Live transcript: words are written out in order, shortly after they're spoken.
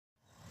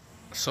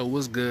So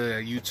what's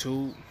good,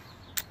 YouTube?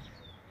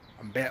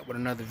 I'm back with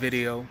another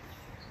video.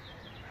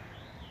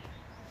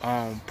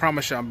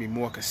 Promise you I'll be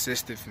more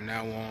consistent from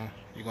now on.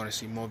 You're gonna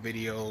see more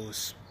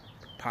videos,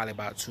 probably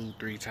about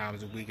 2-3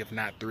 times a week, if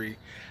not 3,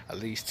 at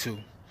least 2.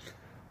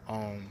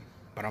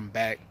 But I'm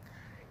back,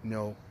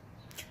 here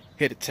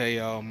to tell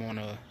y'all I'm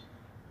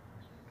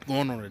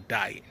going on a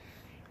diet.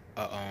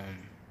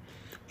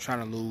 Trying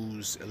to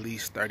lose at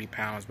least 30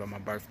 pounds by my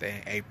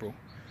birthday in April.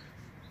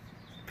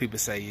 People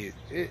say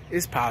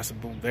it's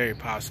possible, very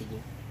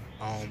possible.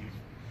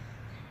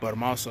 But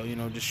I'm also,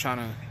 just trying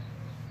to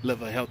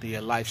live a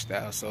healthier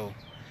lifestyle. So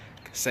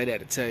I say that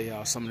to tell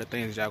y'all some of the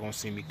things y'all gonna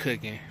see me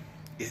cooking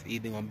is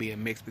either gonna be a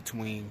mix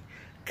between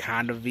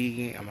kind of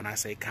vegan, and when I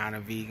say kind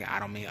of vegan, I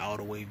don't mean all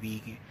the way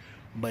vegan,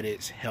 but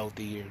it's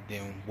healthier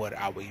than what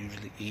I would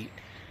usually eat.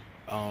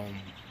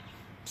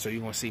 So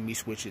you're gonna see me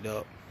switch it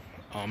up.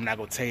 I'm not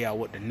gonna tell y'all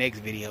what the next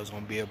video is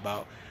gonna be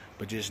about,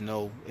 but just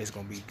know it's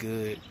gonna be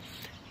good.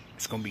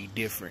 It's gonna be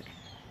different,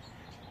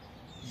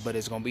 but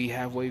it's gonna be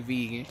halfway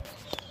vegan.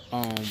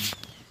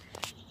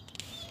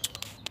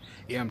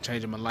 Yeah, I'm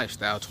changing my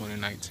lifestyle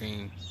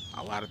 2019.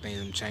 A lot of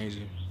things I'm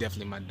changing.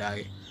 Definitely my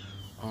diet.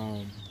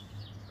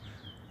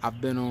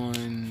 I've been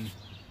on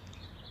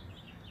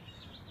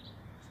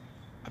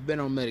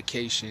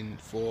medication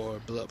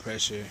for blood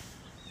pressure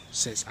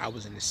since I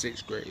was in the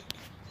 6th grade.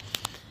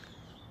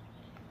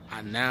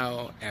 I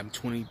now am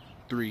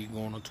 23,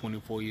 going on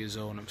 24 years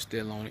old, and I'm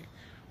still on it.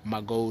 My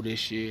goal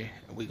this year,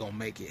 and we gonna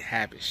make it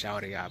happen,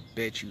 shawty, I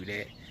bet you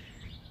that,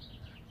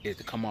 is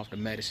to come off the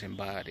medicine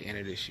by the end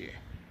of this year.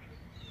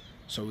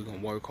 So we're gonna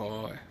work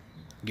hard,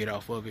 get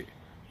off of it.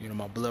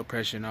 My blood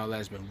pressure and all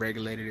that's been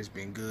regulated. It's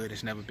been good.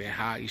 It's never been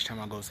high each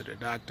time I go to the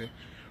doctor,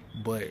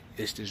 but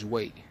it's this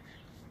weight.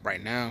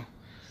 Right now,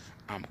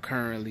 I'm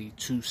currently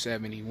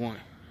 271.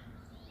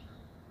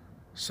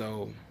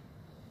 So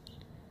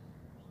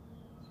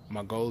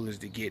my goal is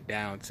to get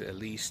down to at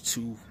least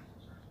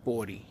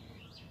 240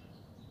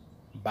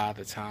 by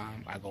the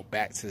time I go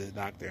back to the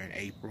doctor in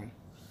April.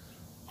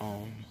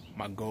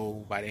 My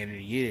goal by the end of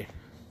the year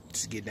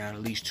is to get down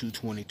at least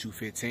 220,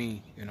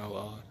 215.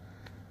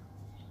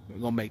 We're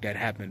gonna make that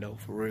happen though,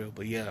 for real.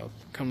 But yeah,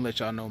 come let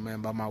y'all know, man,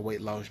 about my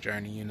weight loss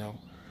journey.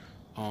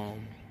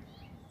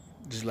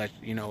 Just let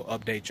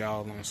update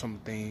y'all on some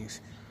things.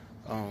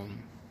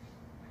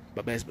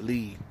 But best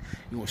believe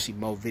you're gonna see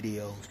more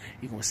videos.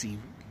 You're gonna see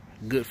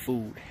good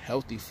food,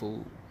 healthy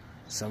food.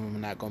 Some of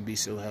them not gonna be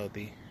so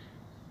healthy,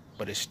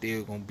 but it's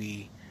still gonna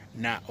be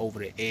not over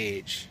the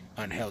edge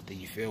unhealthy,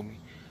 you feel me?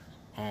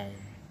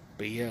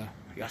 But yeah,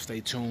 y'all stay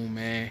tuned,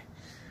 man.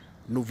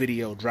 New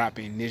video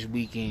dropping this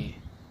weekend.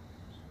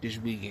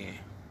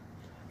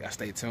 Y'all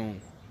stay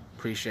tuned.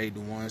 Appreciate the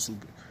ones who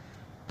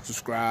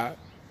subscribe.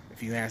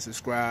 If you haven't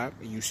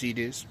subscribed and you see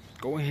this,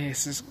 go ahead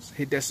and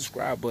hit that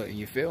subscribe button,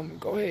 you feel me?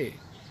 Go ahead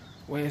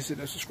and hit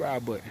that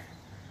subscribe button.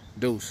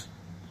 Deuce.